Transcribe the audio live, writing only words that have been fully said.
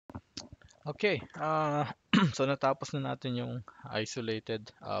Okay, so natapos na natin yung isolated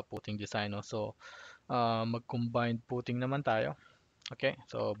putting design, no? So, mag-combined putting naman tayo. Okay,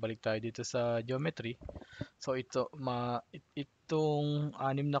 so balik tayo dito sa geometry. So itong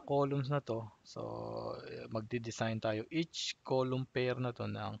anim na columns na to, so magde-design tayo each column pair na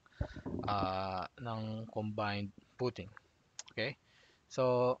to ng combined putting. Okay?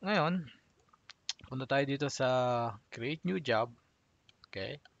 So ngayon, punta tayo dito sa create new job.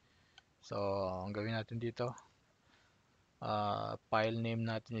 Okay? So ang gawin natin dito, file name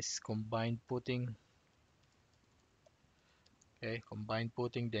natin is combined putting. Okay? Combined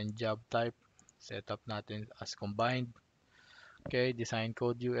putting, then job type, setup natin as combined. Okay, design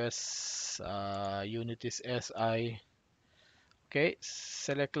code US, unit is SI. Okay,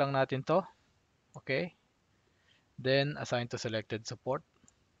 select lang natin to. Okay, then assign to selected support.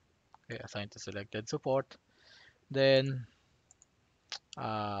 Okay, assign to selected support. Then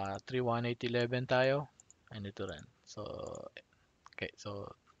 31811 tayo. And ito rin. So, okay,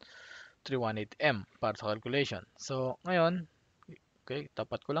 so 318M para sa calculation. So, ngayon, okay,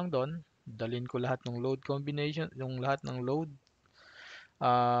 tapat ko lang doon. Dalin ko lahat ng load combination, yung lahat ng load,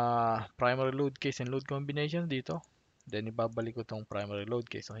 primary load case and load combination dito. Then, ibabalik ko tong primary load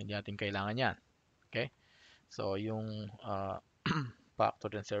case. So, hindi natin kailangan yan. Okay? So, yung factor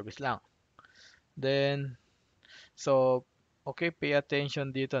and service lang. Then, so, okay, pay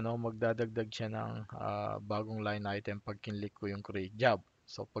attention dito, no? Magdadagdag siya ng bagong line item pag kinlik ko yung create job.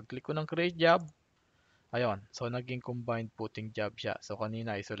 So, pag click ko ng create job, ayun. So, naging combined putting job siya. So,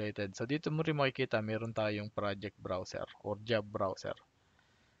 kanina isolated. So, dito mo rin makikita, meron tayong project browser or job browser.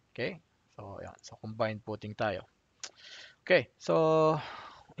 Okay? So, ayan. So, combined putting tayo. Okay. So,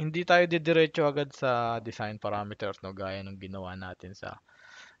 hindi tayo didiretso agad sa design parameters, no? Gaya ng ginawa natin sa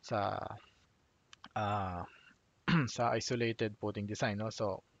ah, sa isolated putting design, no?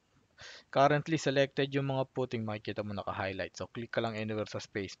 So, currently selected yung mga putting, makikita mo naka-highlight. So, click ka lang anywhere sa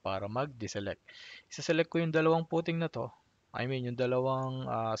space para mag-deselect. Isa-select ko yung dalawang putting na to. I mean, yung dalawang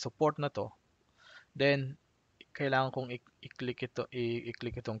support na to. Then, kailangan kong i-click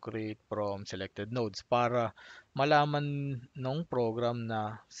itong create from selected nodes para malaman ng program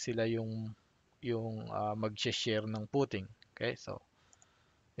na sila yung mag-share ng putting. Okay? So,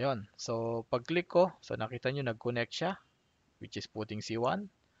 yon. So, pag-click ko, so nakita nyo nag-connect siya, which is putting C1.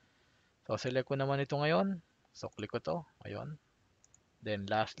 So, select ko naman ito ngayon. So, click ko to. Ayun. Then,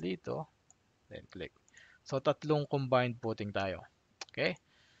 lastly, ito. Then, click. So, tatlong combined putting tayo. Okay?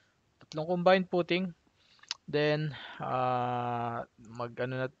 Tatlong combined putting. Then,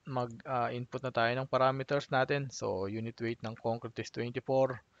 input na tayo ng parameters natin. So, unit weight ng concrete is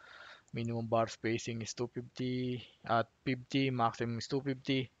 24. Minimum bar spacing is 250 at 50. Maximum is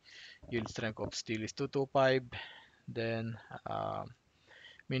 250. Yield strength of steel is 225. Then,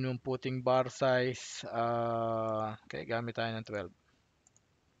 minimum putting bar size, okay, gamit tayo ng 12.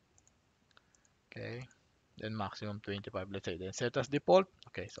 Okay. Then maximum 25, let's say. Then set as default.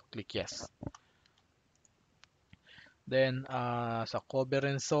 Okay, so click yes. Then sa cover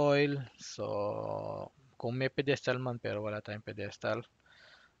and soil, so kung may pedestal man pero wala tayong pedestal,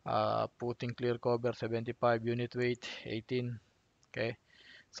 putting clear cover 75, unit weight 18. Okay.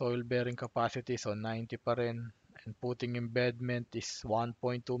 Soil bearing capacity, so 90 pa rin. And putting embedment is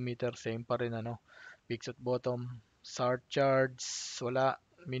 1.2 meter, same pa rin, ano. Peaks at bottom. Surcharge, wala.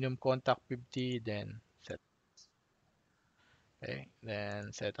 Minimum contact 50, then set. Okay, then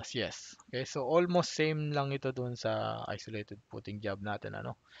set as yes. Okay, so almost same lang ito dun sa isolated putting job natin,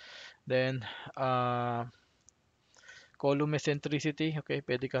 ano. Then, column eccentricity, okay,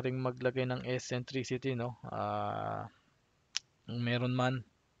 pwede ka ring maglagay ng eccentricity, no. Meron man,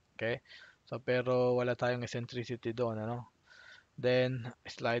 okay. So, pero wala tayong eccentricity doon, ano. Then,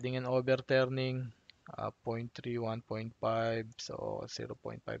 sliding and overturning, 0.3, 1.5, so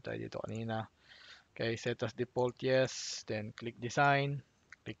 0.5 tayo dito kanina. Okay, set as default, yes. Then, click design,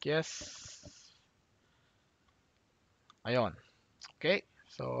 click yes. Ayun. Okay,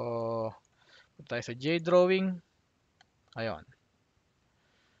 so, punta tayo sa J-drawing. Ayun.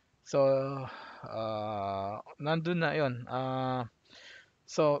 So, nandun na yun.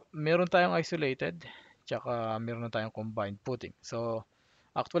 So, meron tayong isolated, tsaka meron na tayong combined putting. So,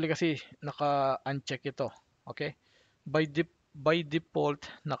 actually kasi naka-uncheck ito. Okay? By default,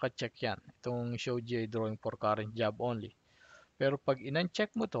 naka-check yan. Itong show GA drawing for current job only. Pero pag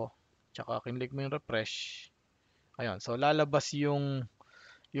in-uncheck mo to, tsaka kinlik mo yung refresh, ayun. So, lalabas yung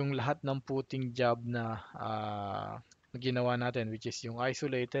lahat ng putting job na ginawa natin, which is yung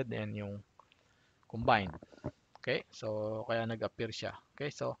isolated and yung combined. Okay? So, kaya nag-appear siya. Okay?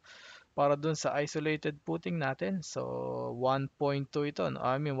 So, para dun sa isolated footing natin. So 1.2 ito, no?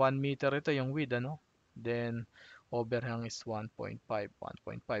 I mean 1 meter ito yung width, ano? Then overhang is 1.5, 1.5.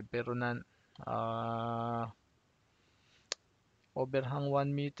 Pero overhang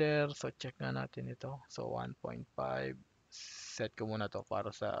 1 meter. So check na natin ito. So 1.5. Set ko muna to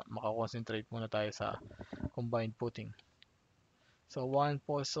para sa makakonsentrate muna tayo sa combined footing. So 1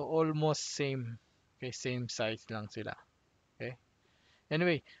 po, so almost same. Okay, same size lang sila. Okay.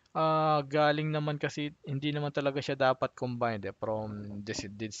 Anyway, galing naman kasi hindi naman talaga siya dapat combined from this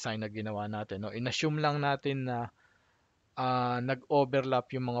design na ginawa natin, no? Inassume lang natin na nag-overlap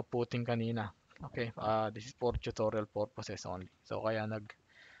yung mga puting kanina. Okay, this is for tutorial purposes only. So kaya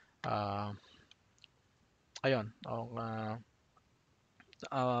uh, ayun,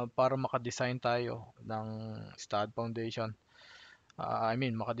 para maka-design tayo ng STAAD Foundation. I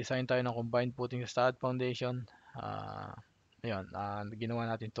mean, maka-design tayo ng combined footing sa STAAD Foundation. Ayun, ginawa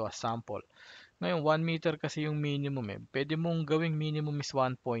natin to as sample. Ngayon, 1 meter kasi yung minimum eh. Pwede mong gawing minimum is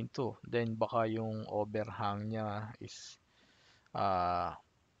 1.2. Then baka yung overhang niya is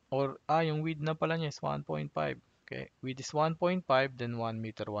yung width na pala niya is 1.5. Okay, width is 1.5, then 1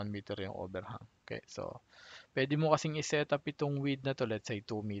 meter, 1 meter yung overhang. Okay, so pwede mo kasing i-set up itong width na to, let's say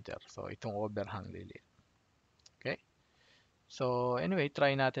 2 meter. So itong overhang lilit. Okay? So anyway,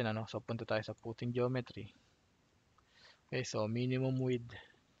 try natin ano. So punta tayo sa footing geometry. Okay, so minimum width,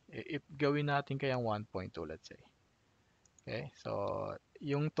 if gawin natin kayang 1.2, let's say. Okay, so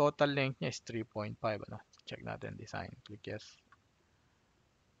yung total length niya is 3.5, ano. Check natin design. Click yes.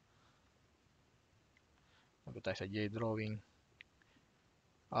 Punta tayo sa J-drawing.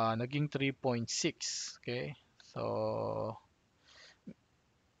 Naging 3.6. Okay,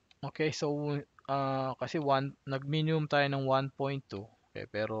 so kasi nag-minimum tayo ng 1.2.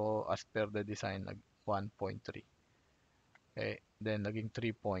 Okay, pero as per the design nag 1.3. Okay, then naging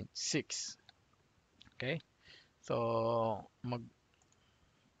 3.6. Okay, so mag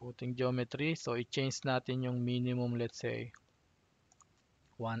putting geometry, so i-change natin yung minimum, let's say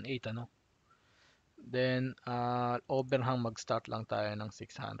 1.8, ano. Then overhang, mag-start lang tayo ng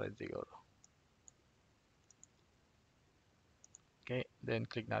 600 siguro. Okay, then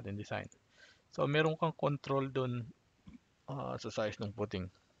click natin design. So meron kang control dun sa size ng footing.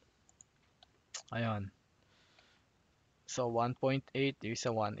 Ayan. So 1.8, yung isa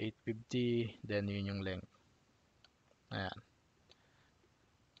 1.850, then yun yung length. Ayan.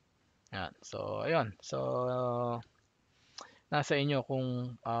 Ayan. So ayun. So nasa inyo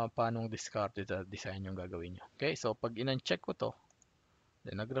kung paano discarded design yung gagawin nyo. Okay, so pag in-uncheck ko to,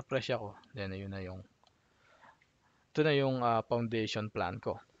 then nag-refresh ako, then ito na yung foundation plan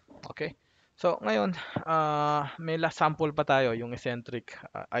ko. Okay, so ngayon may last sample pa tayo, yung eccentric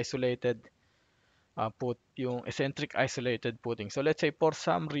isolated yung eccentric isolated footing. So let's say for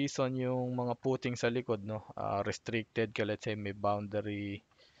some reason yung mga footing sa likod, no, restricted ka, let's say may boundary,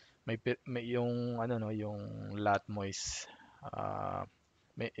 may yung ano, no, yung lot moist,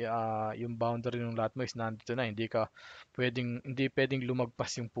 yung boundary ng lot moist nandito na, hindi pwedeng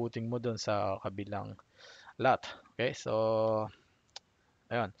lumagpas yung footing mo doon sa kabilang lot. Okay, so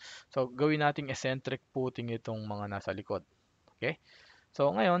ayun. So gawin nating eccentric footing itong mga nasa likod. Okay, so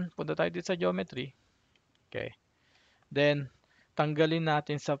ngayon punta tayo dito sa geometry. Okay, then tanggalin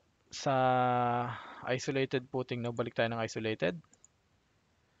natin sa isolated footing, no, balik tayo ng isolated.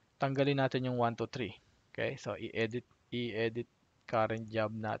 Tanggalin natin yung 1 to 3. Okay, so i-edit current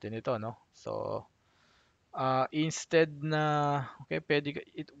job natin ito, no. So instead na, okay,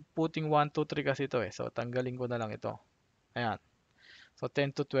 putting 1 to 3 kasi ito eh. So tanggalin ko na lang ito. Ayan. So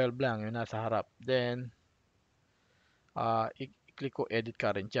 10 to 12 lang yung nasa harap. Then i-click ko edit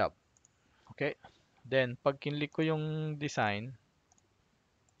current job. Okay. Then pag kinlik ko yung design,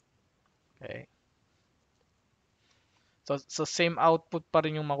 okay. So same output pa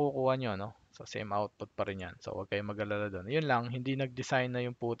rin yung makukuha nyo, no? So same output pa rin yan. So huwag kayong mag-alala doon. Yun lang, hindi nag-design na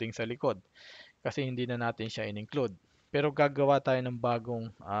yung footing sa likod kasi hindi na natin siya in-include. Pero gagawa tayo ng bagong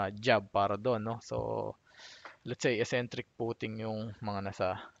job para doon, no? So let's say eccentric footing yung mga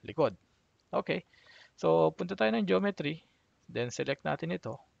nasa likod. Okay. So punta tayo ng geometry, then select natin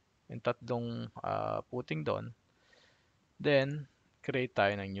ito, yung tatlong footing doon. Then create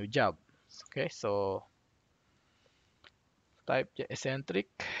tayo ng new job. Okay, so type eccentric.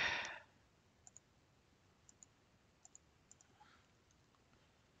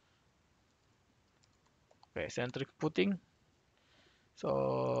 Okay, eccentric footing.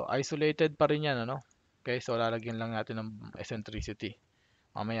 So isolated pa rin yan, ano? Okay, so lalagyan lang natin ng eccentricity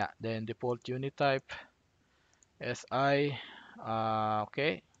mamaya. Then default unit type SI.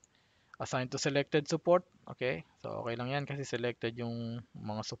 Okay, Assign to selected support. Okay, so okay lang yan kasi selected yung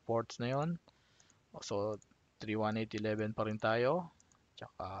mga supports na yon. So 318.11 pa rin tayo.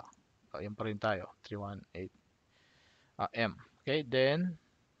 Tsaka yun pa rin tayo, 318 M. Okay, then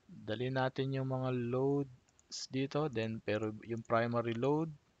dali natin yung mga loads dito, then pero yung primary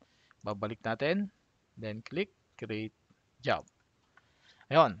load babalik natin, then click create job.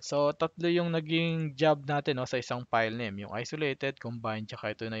 Ayun, so tatlo yung naging job natin, no, sa isang file name, yung isolated, combined,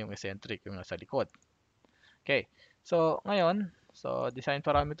 tsaka ito na yung eccentric, yung nasa likod. Okay, so ngayon, so design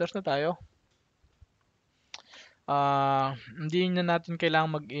parameters na tayo. Hindi na natin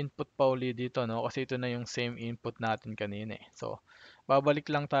kailangang mag-input pa uli dito, no, kasi ito na yung same input natin kanina eh. So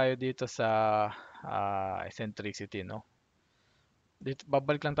babalik lang tayo dito sa eccentricity, no. Dito,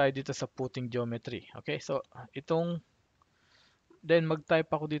 babalik lang tayo dito sa putting geometry. Okay, so itong, then mag-type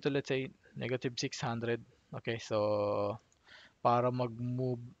ako dito, let's say negative 600. Okay, so para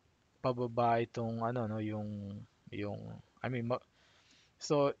mag-move pababa itong ano, no, yung I mean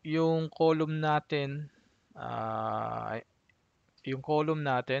so yung column natin, yung column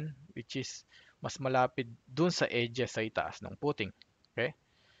natin which is mas malapit dun sa edges sa itaas ng putting. Okay,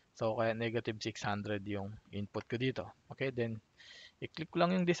 so kaya negative 600 yung input ko dito. Okay, then i-click ko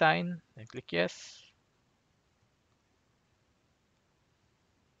lang yung design, then click yes.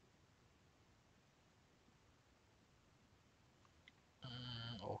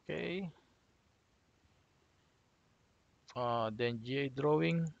 Okay, then GA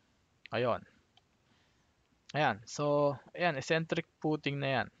drawing. Ayun. Ayan. So, ayan, eccentric putting na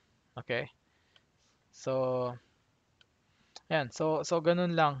yan. Okay? So, ayan. So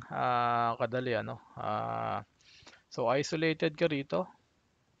ganun lang kadali ano. So isolated ka rito,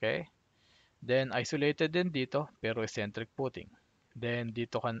 okay? Then isolated din dito pero eccentric putting. Then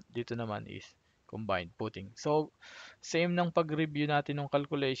dito naman is combined putting. So same ng pag-review natin ng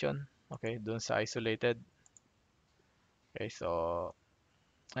calculation, okay? Doon sa isolated. Okay, so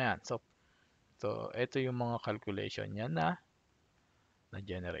ayan. So ito yung mga calculation niya na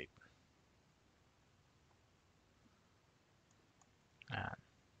generate. Ayan.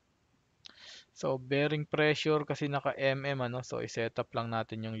 So, bearing pressure kasi naka mm ano, so i-set up lang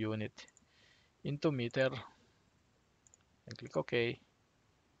natin yung unit into meter. And click OK.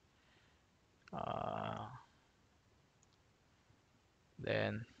 Uh,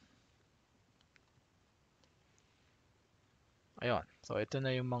 then, ayun. So, ito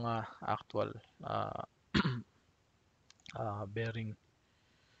na yung mga actual bearing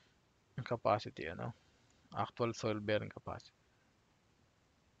capacity, ano? Actual soil bearing capacity.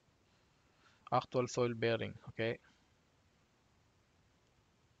 Actual soil bearing, okay?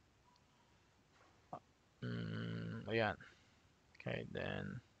 Ayan. Okay,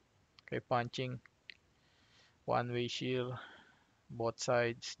 then, okay, punching, one-way shear, both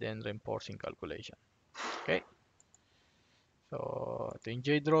sides, then reinforcing calculation. Okay? So, ito yung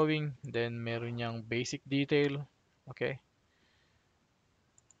J-drawing. Then, meron niyang basic detail. Okay?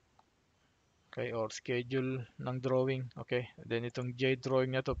 Okay, or schedule ng drawing. Okay? Then, itong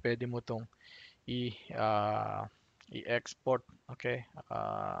J-drawing na to, pwede mo itong i, uh, i-export. Okay?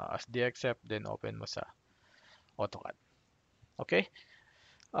 As DXF, then open mo sa AutoCAD. Okay?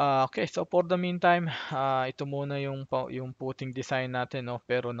 Okay, so for the meantime, ito muna yung putting design natin, no?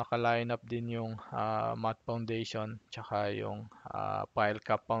 Pero naka-line up din yung mat foundation tsaka yung pile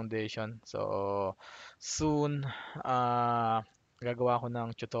cap foundation. So soon gagawa ko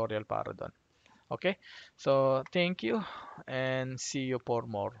ng tutorial para doon. Okay? So thank you and see you for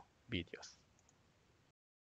more videos.